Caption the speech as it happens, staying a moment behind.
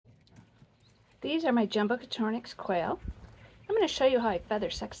These are my Jumbo Cotornix quail. I'm going to show you how I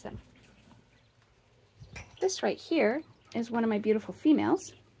feather sex them. This right here is one of my beautiful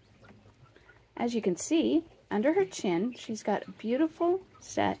females. As you can see, under her chin, she's got a beautiful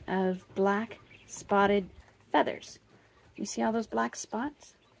set of black spotted feathers. You see all those black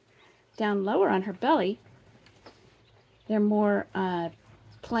spots? Down lower on her belly, they're more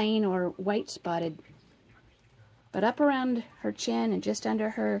plain or white spotted. But up around her chin and just under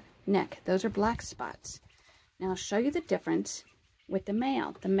her neck, those are black spots. Now I'll show you the difference with the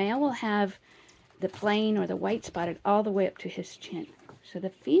male. The male will have the plain or the white spotted all the way up to his chin. So the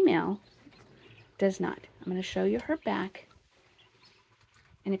female does not. I'm going to show you her back.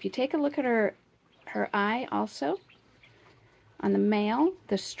 And if you take a look at her eye also, on the male,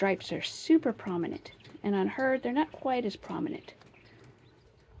 the stripes are super prominent. And on her, they're not quite as prominent.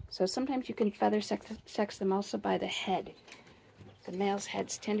 So sometimes you can feather sex them also by the head. The male's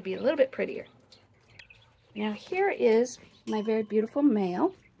heads tend to be a little bit prettier. Now here is my very beautiful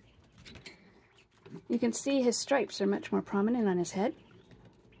male. You can see his stripes are much more prominent on his head.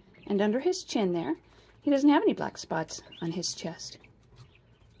 And under his chin there, he doesn't have any black spots on his chest.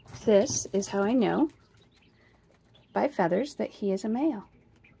 This is how I know by feathers that he is a male.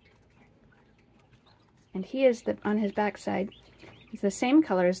 And he is, on his backside, is the same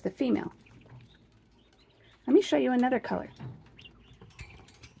color as the female. Let me show you another color.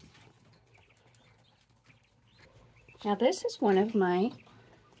 Now this is one of my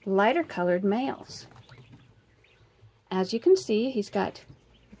lighter colored males. As you can see, he's got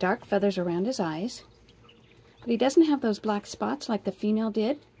dark feathers around his eyes, but he doesn't have those black spots like the female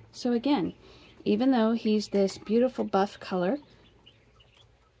did. So again, even though he's this beautiful buff color,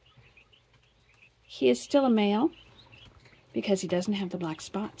 he is still a male because he doesn't have the black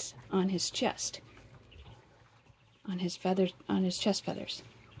spots on his chest, on his feathers, on his chest feathers.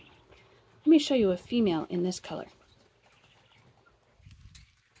 Let me show you a female in this color.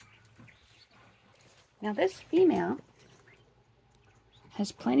 Now this female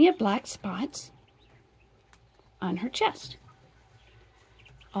has plenty of black spots on her chest,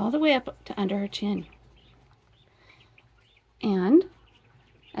 all the way up to under her chin. And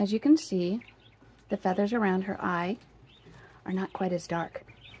as you can see, the feathers around her eye are not quite as dark.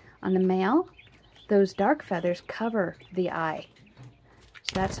 On the male, those dark feathers cover the eye.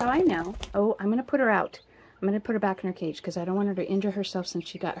 So that's how I know. Oh, I'm going to put her out. I'm going to put her back in her cage because I don't want her to injure herself since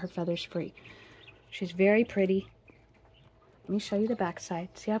she got her feathers free. She's very pretty. Let me show you the back side.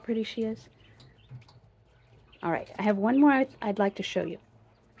 See how pretty she is? All right, I have one more I'd like to show you.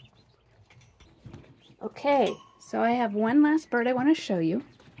 Okay, so I have one last bird I want to show you.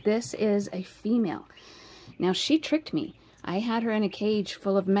 This is a female. Now she tricked me. I had her in a cage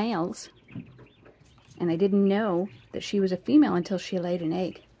full of males, and I didn't know that she was a female until she laid an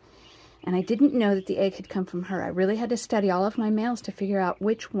egg. And I didn't know that the egg had come from her. I really had to study all of my males to figure out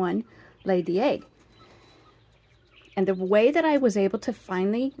which one laid the egg. And the way that I was able to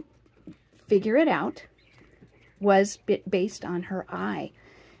finally figure it out was based on her eye.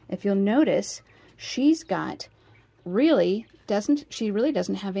 If you'll notice, she's got she really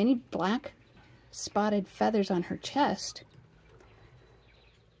doesn't have any black spotted feathers on her chest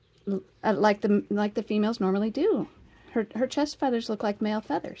like the females normally do. Her chest feathers look like male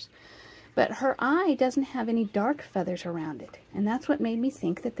feathers, but her eye doesn't have any dark feathers around it, and that's what made me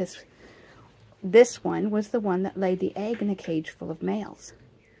think that this one was the one that laid the egg in a cage full of males.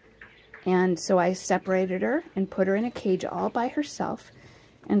 And so I separated her and put her in a cage all by herself,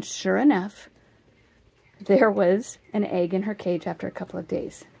 and sure enough, there was an egg in her cage after a couple of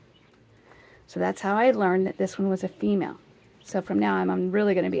days. So that's how I learned that this one was a female. So from now on, I'm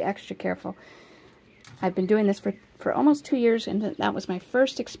really going to be extra careful. I've been doing this for almost 2 years, and that was my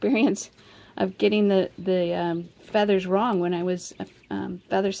first experience of getting the feathers wrong when I was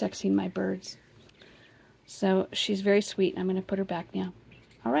feather sexing my birds. So she's very sweet. I'm going to put her back now.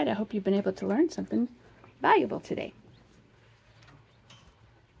 All right, I hope you've been able to learn something valuable today.